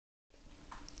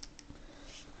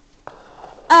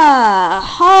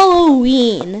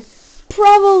Halloween.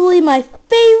 Probably my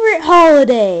favorite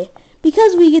holiday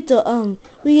because we get to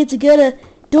get a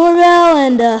doorbell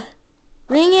and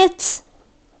ring it,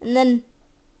 and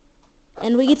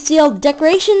we get to see all the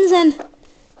decorations and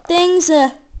things.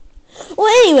 Well,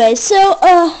 anyway, so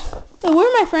where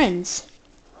are my friends?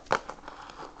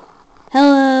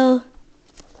 Hello.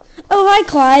 Oh, hi,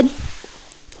 Clyde.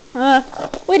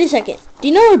 Wait a second. Do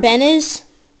you know where Ben is?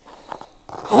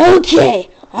 Okay,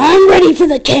 I'm ready for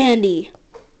the candy.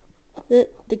 The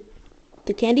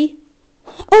candy?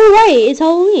 Oh, right, it's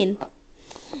Halloween.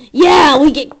 Yeah,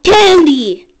 we get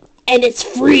candy, and it's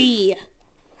free.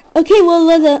 Okay, well,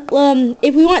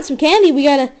 if we want some candy, we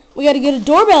gotta go to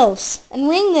doorbells and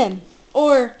ring them,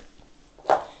 or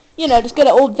just go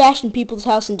to old-fashioned people's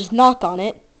house and just knock on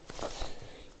it.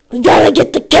 We gotta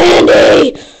get the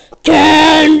candy!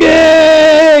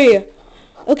 Candy!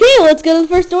 Okay, let's go to the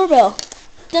first doorbell.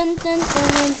 Dun dun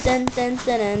dun dun dun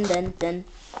dun dun dun.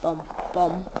 Bum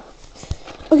bum.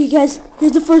 Okay, guys,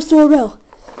 here's the first doorbell.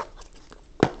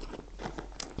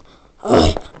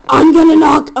 Alright, I'm gonna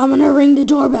knock. I'm gonna ring the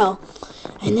doorbell,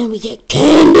 and then we get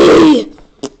candy.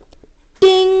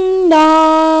 Ding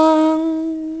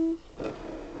dong.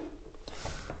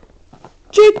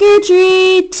 Trick or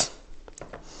treat.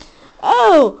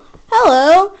 Oh,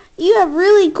 hello. You have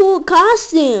really cool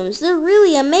costumes. They're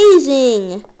really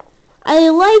amazing. I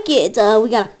like it. We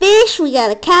got a fish, we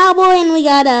got a cowboy, and we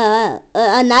got a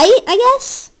knight, I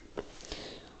guess.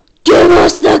 Give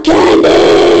us the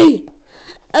candy.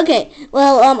 Okay.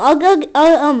 Well, I'll give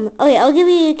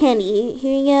you your candy.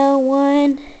 Here you go.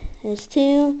 1. There's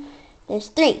 2. There's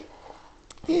 3.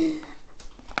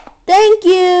 Thank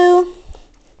you.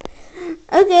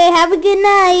 Okay. Have a good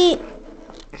night.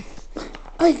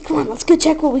 Okay, come on. Let's go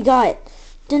check what we got.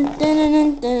 Dun dun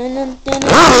dun dun dun dun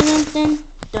dun dun.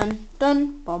 Dun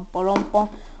dun bum bum bum bum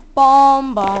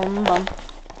bum bum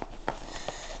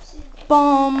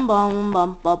bum bum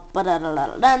bum bum ba da da da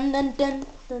dun dun dun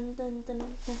dun dun dun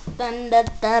dun da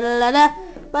da da da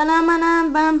ba da ma da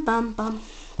bum bum bum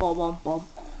bum bum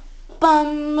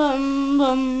bum bum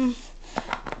bum.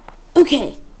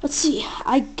 Okay, let's see.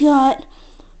 I got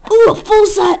a full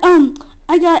size.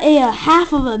 I got a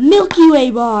half of a Milky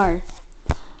Way bar.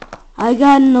 I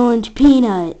got an orange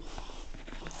peanut.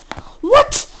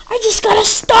 What? I just got a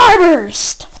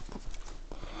Starburst!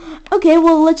 Okay,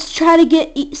 well, let's try to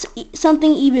get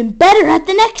something even better at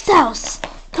the next house.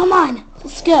 Come on,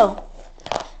 let's go.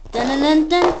 Dun dun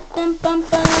dun dun bum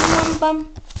bum bum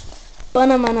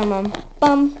bum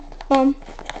bum bum.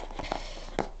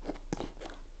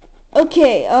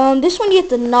 Okay, this one you have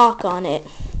to knock on it.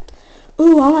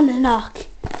 Ooh, I want to knock.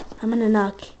 I'm gonna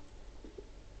knock.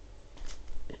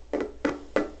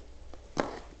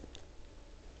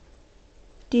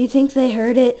 Do you think they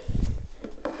heard it?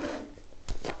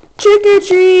 Trick or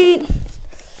treat!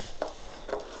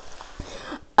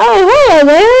 Oh, hello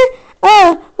there!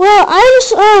 Well, I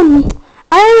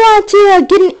want to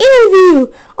get an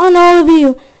interview on all of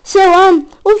you. So, well,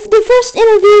 the first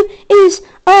interview is,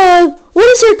 what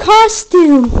is your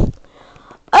costume?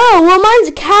 Oh, well, mine's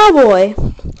a cowboy.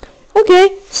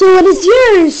 Okay, so what is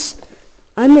yours?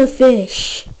 I'm a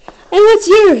fish. And what's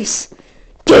yours?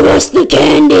 Give us the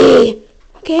candy!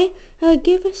 Okay,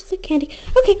 give us the candy.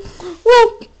 Okay,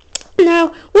 well,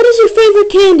 now, what is your favorite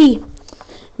candy?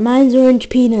 Mine's orange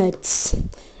peanuts.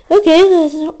 Okay,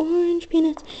 that's orange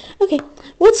peanuts. Okay,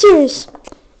 what's yours?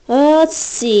 Let's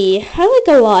see. I like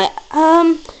a lot.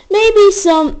 Maybe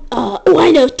some, oh, I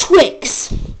know,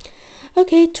 Twix.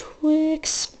 Okay,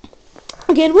 Twix.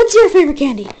 Okay, and what's your favorite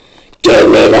candy? Give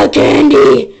me the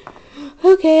candy!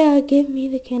 Okay, give me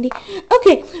the candy.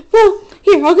 Okay, well,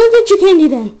 here, I'll go get your candy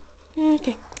then.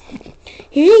 Okay,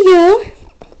 here you go, and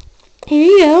here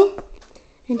you go.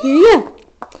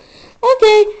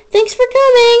 Okay, thanks for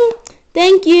coming.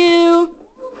 Thank you.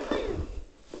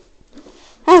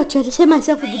 Ouch, I just hit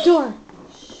myself with the door.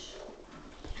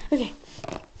 Okay.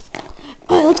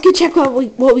 Alright, let's go check what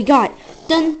we got.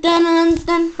 Dun dun dun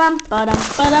dun bum ba dum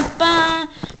ba dum ba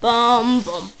bum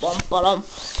bum bum ba dum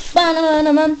ba dum ba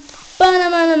dum ba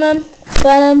dum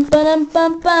ba dum ba dum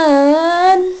bum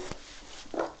bum.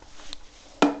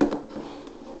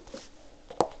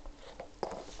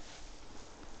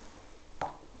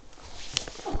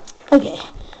 Okay,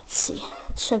 let's see.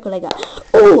 Let's check what I got.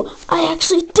 Oh, I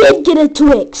actually did get a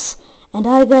Twix, and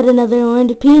I got another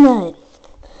orange peanut.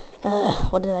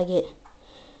 What did I get?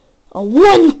 A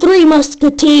 1-3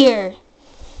 Musketeer.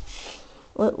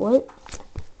 What?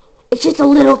 It's just a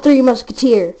little 3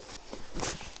 Musketeer.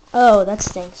 Oh, that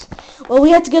stinks. Well,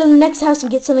 we have to go to the next house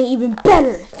and get something even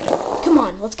better. Come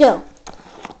on, let's go.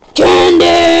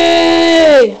 Candy!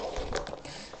 candy!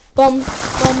 Bum,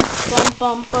 bum, bum,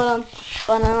 bum, ba-dum,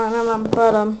 ba-dum,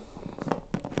 ba-dum.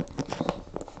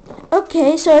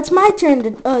 Okay, so it's my turn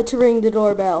to ring the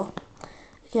doorbell.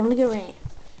 Okay, I'm gonna get ring.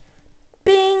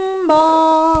 Bing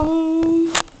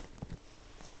bong.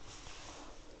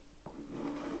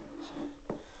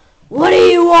 What do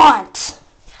you want?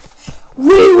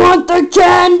 We want the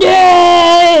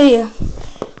candy!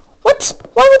 What?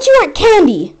 Why would you want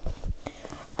candy?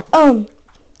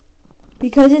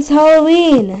 Because it's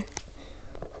Halloween.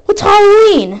 What's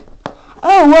Halloween?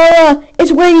 Oh, well,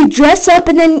 it's where you dress up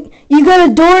and then you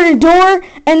go door to door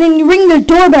and then you ring the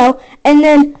doorbell and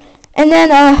then,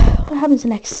 what happens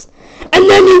next? And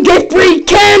then you get free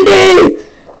candy!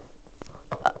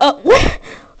 What?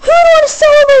 Who would want to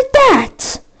celebrate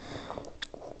that?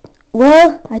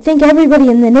 Well, I think everybody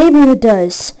in the neighborhood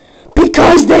does.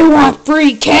 Because they want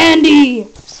free candy!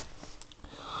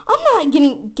 I'm not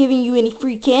giving you any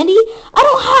free candy. I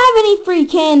don't have any free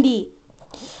candy.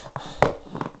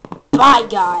 Bye,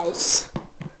 guys.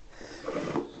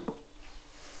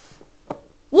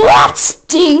 Well, that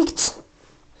stinked.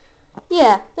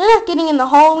 Yeah, they're not getting in the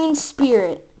Halloween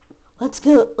spirit. Let's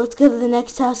go to the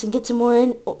next house and get some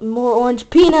more orange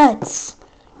peanuts.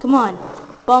 Come on.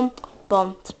 Bum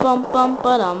bum bum bum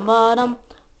ba-dum ba-dum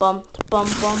bum bum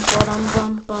bum ba-dum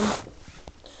bum bum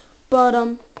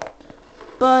ba-dum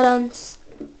ba-dum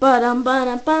ba-dum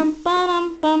ba-dum bum ba-dum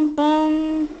bum bum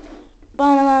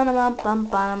ba-dum bum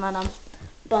ba-dum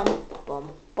bum bum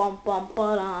bum bum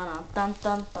ba-dum dun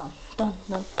dun dun dun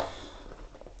dun.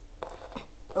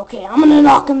 Okay, I'm gonna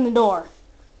knock on the door.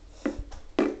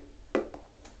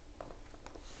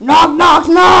 Knock, knock,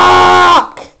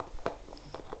 knock!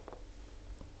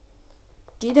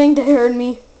 Do you think they heard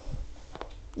me?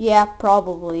 Yeah,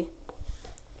 probably.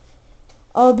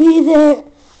 I'll be there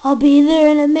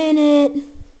in a minute.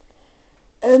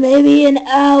 Or maybe an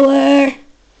hour.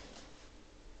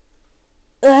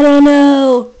 I don't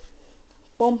know.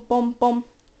 Bum, bum, bum.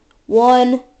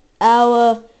 1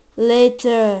 hour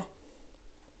later.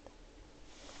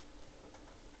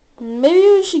 Maybe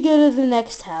we should go to the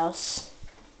next house.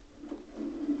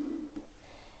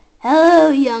 Hello,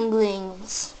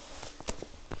 younglings.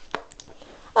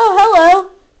 Oh,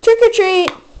 hello. Trick or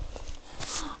treat.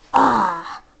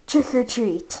 Ah, trick or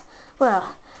treat.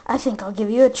 Well, I think I'll give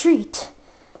you a treat.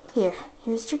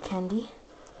 Here's your candy.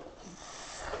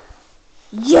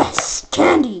 Yes,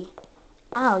 candy.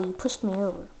 Ow, you pushed me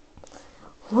over.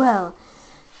 Well,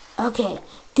 okay.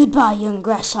 Goodbye, young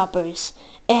grasshoppers.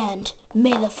 And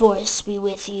may the force be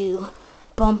with you.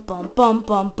 Bum, bum, bum,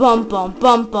 bum, bum, bum,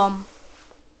 bum, bum.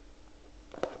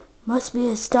 Must be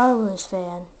a Star Wars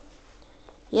fan.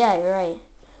 Yeah, you're right.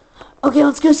 Okay,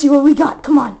 let's go see what we got.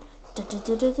 Come on.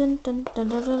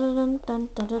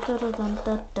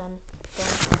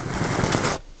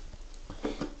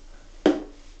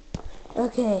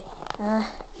 Okay,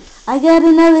 I got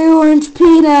another orange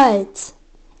peanut.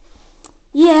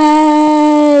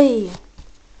 Yay!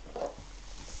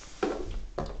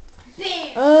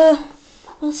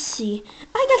 Let's see.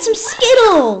 I got some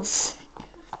Skittles.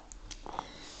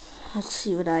 Let's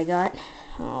see what I got.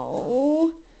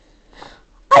 Oh,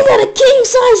 I got a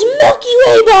king-size Milky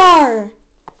Way bar.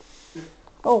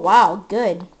 Oh, wow,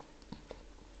 good.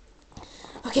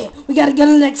 Okay, we gotta go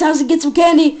to the next house and get some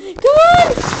candy. Come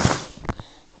on!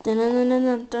 Dun dun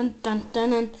dun dun dun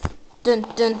dun dun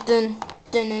dun dun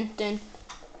dun dun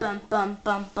bum bum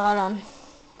bum bum.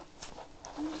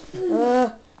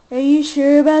 Are you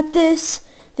sure about this?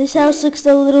 This house looks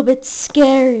a little bit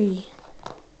scary.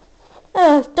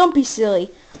 Don't be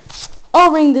silly.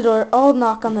 I'll ring the door. I'll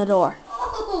knock on the door.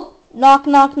 Knock,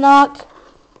 knock, knock.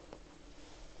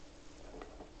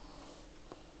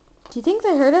 Do you think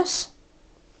they heard us?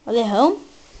 Are they home?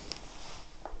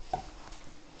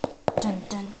 Dun,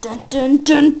 dun, dun, dun,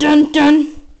 dun, dun,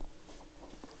 dun.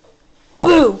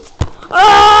 Boo!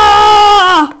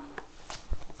 Ah!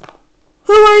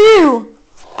 Who are you?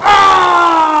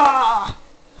 Ah!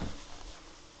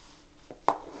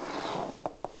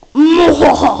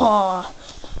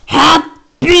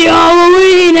 Happy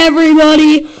Halloween,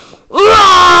 everybody!